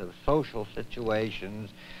sets of social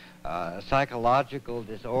situations, psychological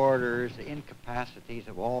disorders, incapacities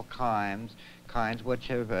of all kinds which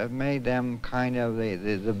have made them kind of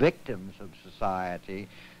the victims of society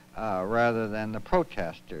rather than the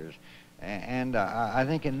protesters. And I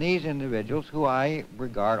think in these individuals, who I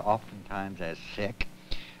regard oftentimes as sick,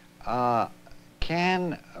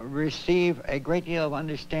 can receive a great deal of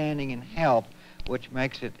understanding and help, which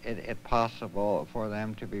makes it possible for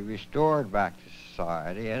them to be restored back to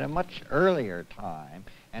society at a much earlier time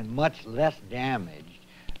and much less damaged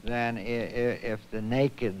than if the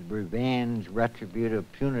naked revenge, retributive,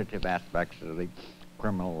 punitive aspects of the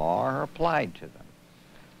criminal law are applied to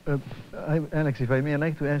them. Alex, if I may, I'd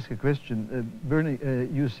like to ask a question. Bernie,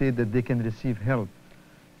 you said that they can receive help.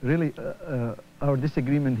 Really, our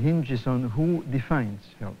disagreement hinges on who defines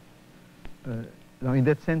help. Now, in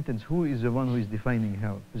that sentence, who is the one who is defining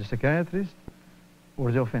help? The psychiatrist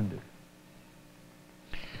or the offender?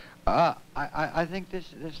 I think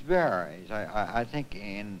this varies. I think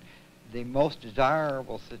in the most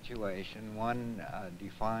desirable situation, one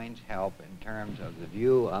defines help in terms of the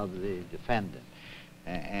view of the defendant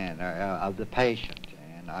and of the patient.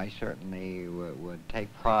 And I certainly would take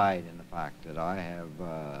pride in the fact that I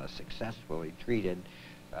have successfully treated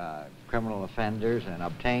criminal offenders and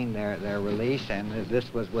obtain their release, and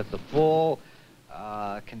this was with the full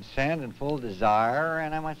consent and full desire,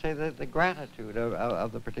 and I might say the gratitude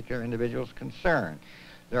of the particular individuals concerned.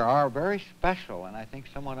 There are very special and I think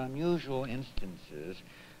somewhat unusual instances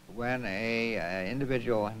when a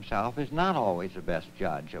individual himself is not always the best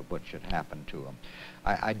judge of what should happen to him.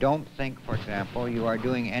 I don't think, for example, you are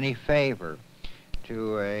doing any favor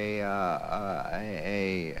to a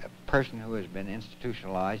person who has been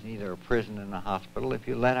institutionalized in either a prison or a hospital if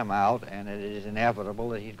you let him out and it is inevitable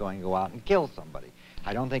that he's going to go out and kill somebody.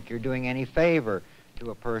 I don't think you're doing any favor to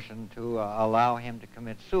a person to allow him to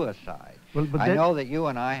commit suicide. Well, I know that you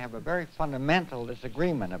and I have a very fundamental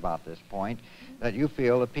disagreement about this point, that you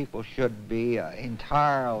feel that people should be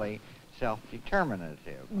entirely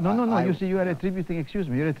self-determinative. No. You see, you are attributing, excuse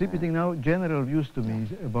me, you're attributing now general views to me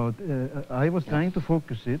about, I was trying to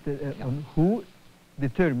focus it on who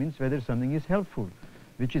determines whether something is helpful,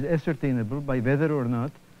 which is ascertainable by whether or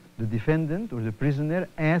not the defendant or the prisoner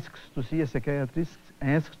asks to see a psychiatrist,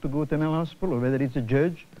 asks to go to a mental hospital, or whether it's a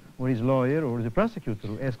judge or his lawyer or the prosecutor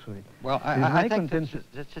who asks for it. Well, I think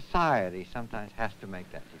that society sometimes has to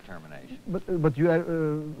make that determination. But you are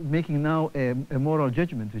making now a moral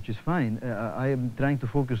judgment, which is fine. I am trying to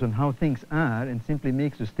focus on how things are and simply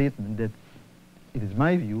makes a statement that it is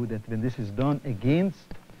my view that when this is done against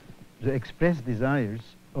the expressed desires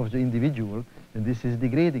of the individual, then this is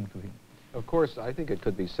degrading to him. Of course, I think it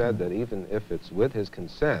could be said that even if it's with his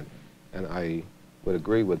consent, and I would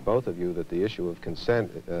agree with both of you that the issue of consent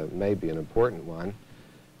may be an important one,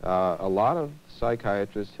 a lot of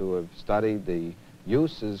psychiatrists who have studied the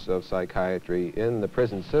uses of psychiatry in the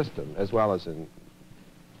prison system, as well as in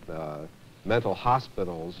mental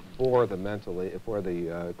hospitals for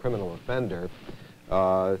the criminal offender,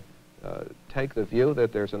 take the view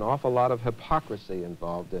that there's an awful lot of hypocrisy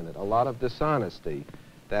involved in it, a lot of dishonesty,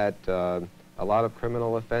 that a lot of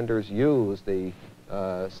criminal offenders use the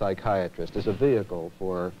psychiatrist as a vehicle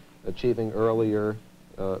for achieving earlier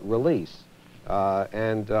release.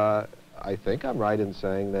 And I think I'm right in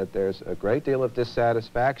saying that there's a great deal of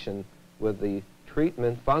dissatisfaction with the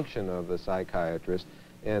treatment function of the psychiatrist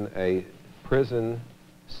in a prison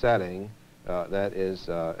setting that is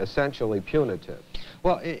essentially punitive.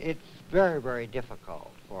 Well, it's very, very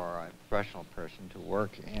difficult for a professional person to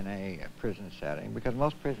work in a prison setting because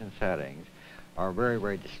most prison settings are very,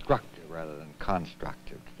 very destructive rather than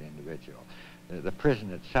constructive to the individual. The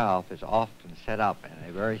prison itself is often set up in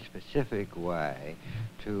a very specific way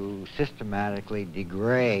to systematically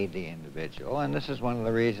degrade the individual, and this is one of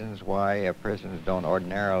the reasons why prisons don't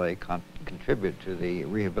ordinarily contribute to the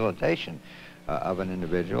rehabilitation of an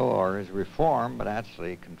individual or his reform, but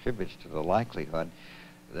actually contributes to the likelihood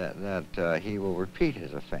that he will repeat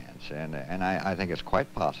his offense. And I think it's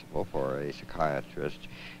quite possible for a psychiatrist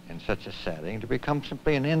in such a setting to become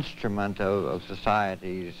simply an instrument of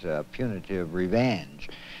society's punitive revenge.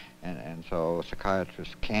 And so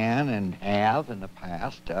psychiatrists can and have in the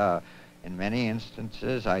past, in many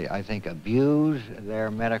instances, I think, abused their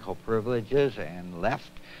medical privileges and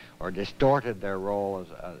left or distorted their role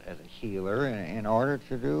as a healer in order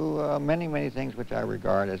to do many, many things which I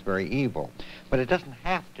regard as very evil. But it doesn't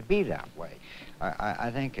have to be that way.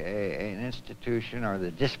 I think an institution or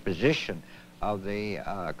the disposition of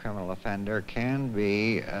the criminal offender can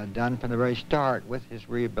be done from the very start with his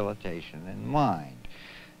rehabilitation in mind.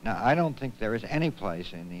 Now, I don't think there is any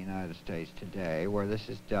place in the United States today where this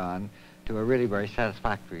is done to a really very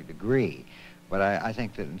satisfactory degree. But I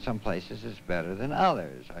think that in some places it's better than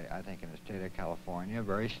others. I think in the state of California,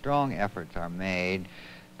 very strong efforts are made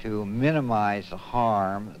to minimize the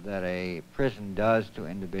harm that a prison does to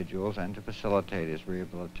individuals and to facilitate his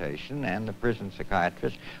rehabilitation. And the prison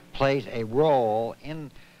psychiatrist plays a role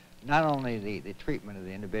in not only the treatment of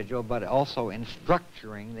the individual, but also in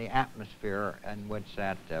structuring the atmosphere in which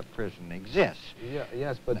that prison exists. Yeah,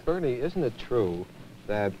 yes, but Bernie, isn't it true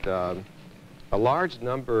that a large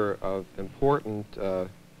number of important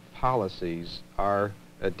policies are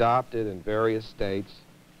adopted in various states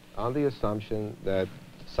on the assumption that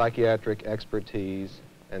psychiatric expertise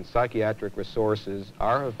and psychiatric resources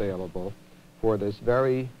are available for this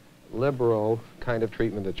very liberal kind of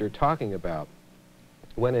treatment that you're talking about,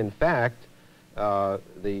 when in fact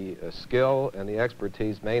the skill and the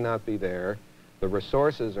expertise may not be there, the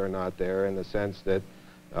resources are not there in the sense that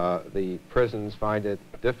the prisons find it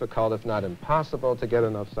difficult, if not impossible, to get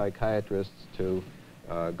enough psychiatrists to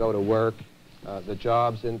go to work. The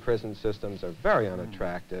jobs in prison systems are very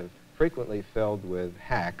unattractive, frequently filled with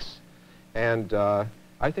hacks. And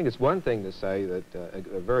I think it's one thing to say that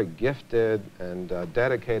a very gifted and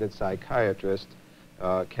dedicated psychiatrist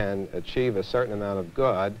can achieve a certain amount of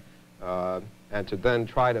good, and to then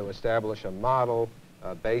try to establish a model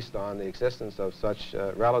based on the existence of such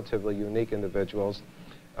relatively unique individuals,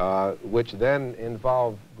 which then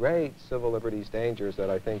involve great civil liberties dangers that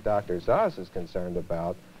I think Dr. Szasz is concerned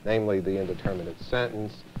about, namely the indeterminate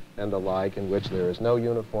sentence and the like, in which there is no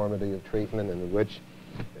uniformity of treatment, and in which,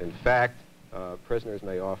 in fact, prisoners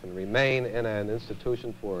may often remain in an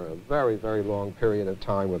institution for a very, very long period of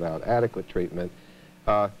time without adequate treatment.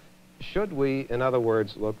 Should we, in other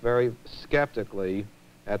words, look very skeptically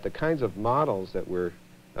at the kinds of models that we're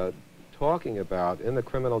talking about in the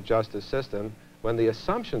criminal justice system, when the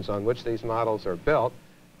assumptions on which these models are built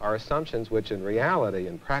are assumptions which in reality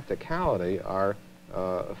and practicality are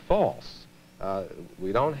false?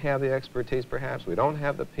 We don't have the expertise, perhaps. We don't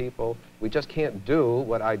have the people. We just can't do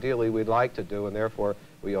what ideally we'd like to do, and therefore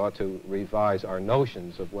we ought to revise our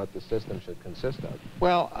notions of what the system should consist of.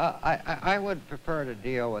 Well, I would prefer to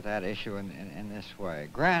deal with that issue in this way.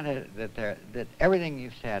 Granted that everything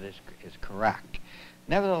you've said is correct.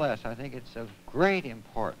 Nevertheless, I think it's of great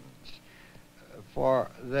importance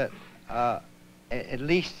for that at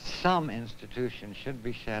least some institutions should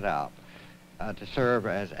be set up to serve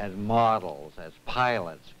as models, as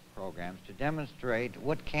pilots programs, to demonstrate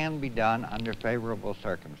what can be done under favorable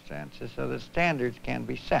circumstances so that standards can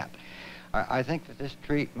be set. I think that this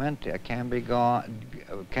treatment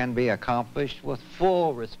can be accomplished with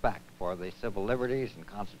full respect for the civil liberties and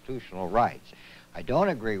constitutional rights. I don't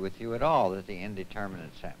agree with you at all that the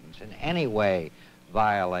indeterminate sentence in any way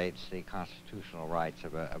violates the constitutional rights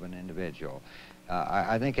of an individual.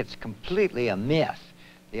 I think it's completely a myth,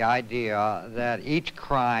 the idea that each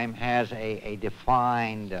crime has a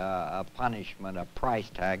defined punishment, a price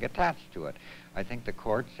tag attached to it. I think the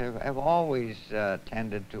courts have always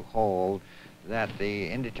tended to hold that the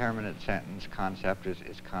indeterminate sentence concept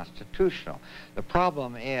is constitutional. The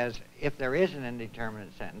problem is, if there is an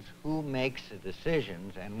indeterminate sentence, who makes the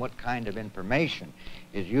decisions and what kind of information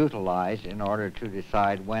is utilized in order to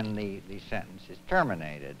decide when the sentence is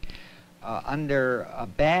terminated? Under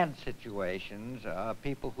bad situations,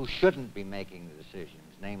 people who shouldn't be making the decisions,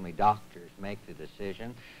 namely doctors, make the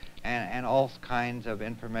decision, and all kinds of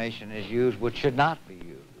information is used which should not be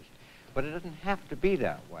used. But it doesn't have to be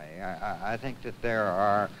that way. I think that there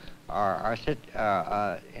are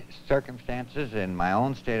circumstances in my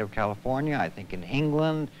own state of California, I think in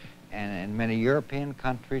England, and in many European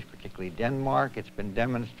countries, particularly Denmark, it's been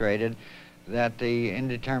demonstrated that the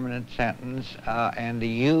indeterminate sentence and the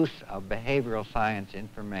use of behavioral science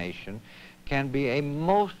information can be a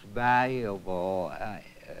most valuable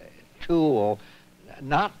tool,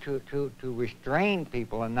 not to restrain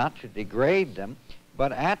people and not to degrade them,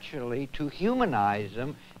 but actually to humanize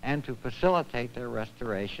them and to facilitate their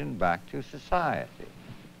restoration back to society.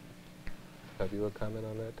 Have you a comment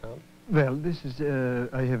on that, Tom? Well, this is,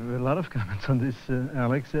 I have a lot of comments on this,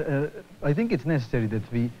 Alex. I think it's necessary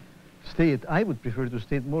that we state, I would prefer to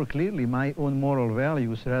state more clearly my own moral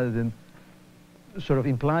values rather than sort of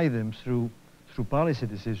imply them through policy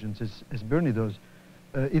decisions, as Bernie does.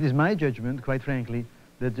 It is my judgment, quite frankly,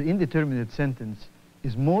 that the indeterminate sentence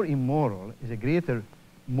is more immoral, is a greater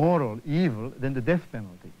moral evil than the death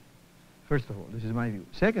penalty. First of all, this is my view.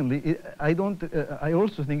 Secondly, I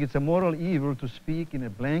also think it's a moral evil to speak in a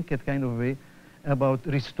blanket kind of way about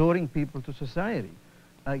restoring people to society.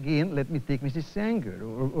 Again, let me take Mrs. Sanger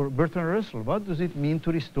or Bertrand Russell. What does it mean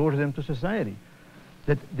to restore them to society?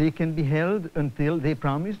 That they can be held until they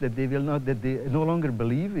promise that they will not, that they no longer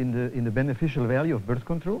believe in the beneficial value of birth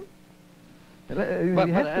control? We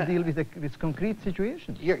have to deal with this concrete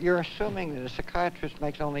situation. You're assuming that a psychiatrist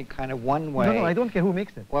makes only kind of one way. No, I don't care who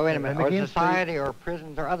makes it. Well, wait a minute. Or society or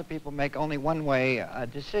prisons or other people make only one-way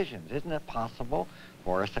decisions. Isn't it possible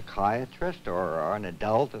for a psychiatrist or an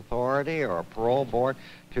adult authority or a parole board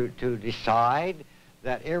to decide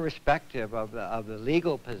that, irrespective of the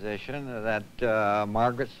legal position, that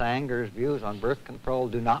Margaret Sanger's views on birth control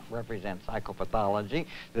do not represent psychopathology,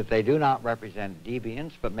 that they do not represent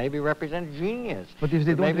deviance, but maybe represent genius? But if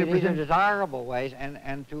they don't maybe represent... these are desirable ways,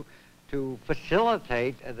 and to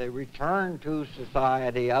facilitate the return to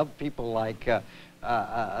society of people like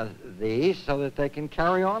these, so that they can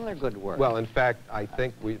carry on their good work. Well, in fact, I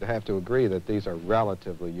think we'd have to agree that these are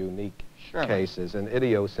relatively unique cases and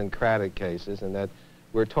idiosyncratic cases, and that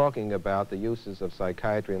we're talking about the uses of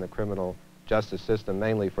psychiatry in the criminal justice system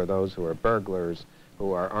mainly for those who are burglars,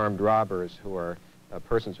 who are armed robbers, who are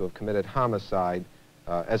persons who have committed homicide.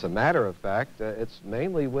 As a matter of fact, it's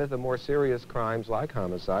mainly with the more serious crimes like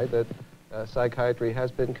homicide that psychiatry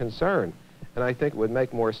has been concerned. And I think it would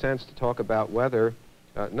make more sense to talk about whether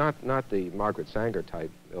not the Margaret Sanger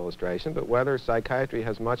type illustration, but whether psychiatry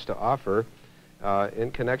has much to offer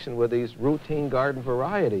in connection with these routine garden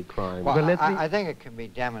variety crimes. Well, I think it can be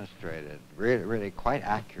demonstrated really quite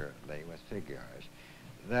accurately with figures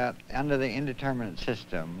that under the indeterminate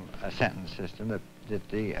system, sentence system, that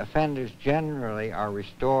the offenders generally are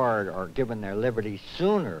restored or given their liberty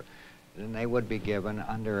sooner than they would be given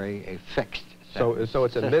under a fixed sentence So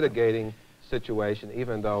it's a system. mitigating situation,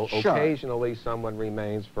 even though Sure. occasionally someone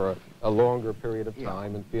remains for a longer period of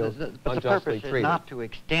time and feels but unjustly the purpose treated. is not to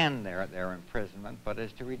extend their imprisonment, but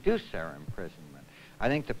is to reduce their imprisonment. I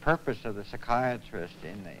think the purpose of the psychiatrist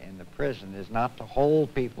in the prison is not to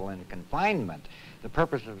hold people in confinement. The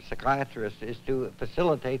purpose of a psychiatrist is to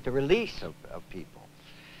facilitate the release of people.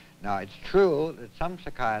 Now, it's true that some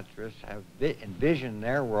psychiatrists have envisioned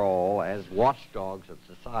their role as watchdogs of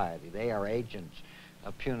society. They are agents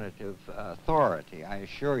of punitive authority. I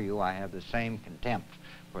assure you I have the same contempt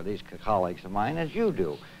for these colleagues of mine as you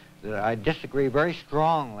do, that I disagree very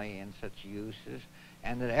strongly in such uses,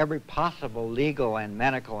 and that every possible legal and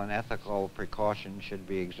medical and ethical precaution should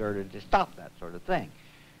be exerted to stop that sort of thing.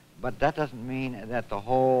 But that doesn't mean that the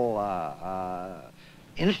whole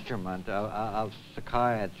instrument of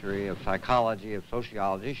psychiatry, of psychology, of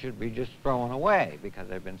sociology should be just thrown away because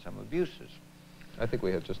there have been some abuses. I think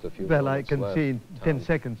we have just a few Well, I minutes can left. say in 10 Tom.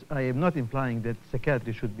 seconds, I am not implying that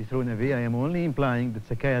psychiatry should be thrown away. I am only implying that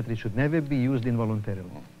psychiatry should never be used involuntarily.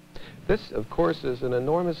 This, of course, is an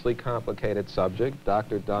enormously complicated subject.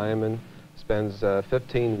 Dr. Diamond spends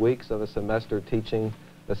 15 weeks of a semester teaching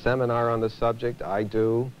a seminar on the subject. I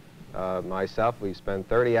do. Myself, we spend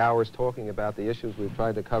 30 hours talking about the issues we've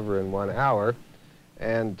tried to cover in 1 hour.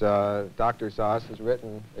 And Dr. Szasz has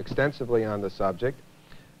written extensively on the subject.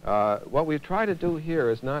 What we try to do here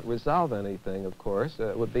is not resolve anything, of course.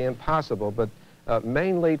 It would be impossible, but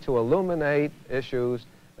mainly to illuminate issues,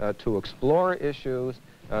 to explore issues,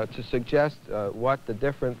 to suggest what the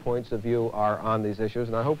different points of view are on these issues,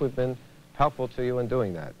 and I hope we've been helpful to you in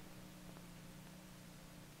doing that.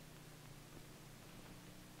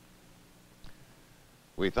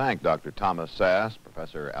 We thank Dr. Thomas Szasz,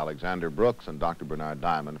 Professor Alexander Brooks, and Dr. Bernard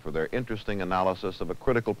Diamond for their interesting analysis of a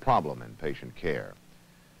critical problem in patient care.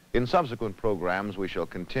 In subsequent programs, we shall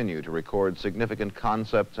continue to record significant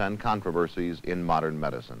concepts and controversies in modern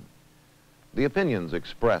medicine. The opinions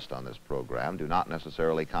expressed on this program do not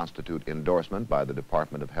necessarily constitute endorsement by the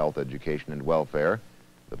Department of Health, Education, and Welfare,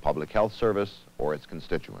 the Public Health Service, or its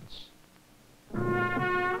constituents.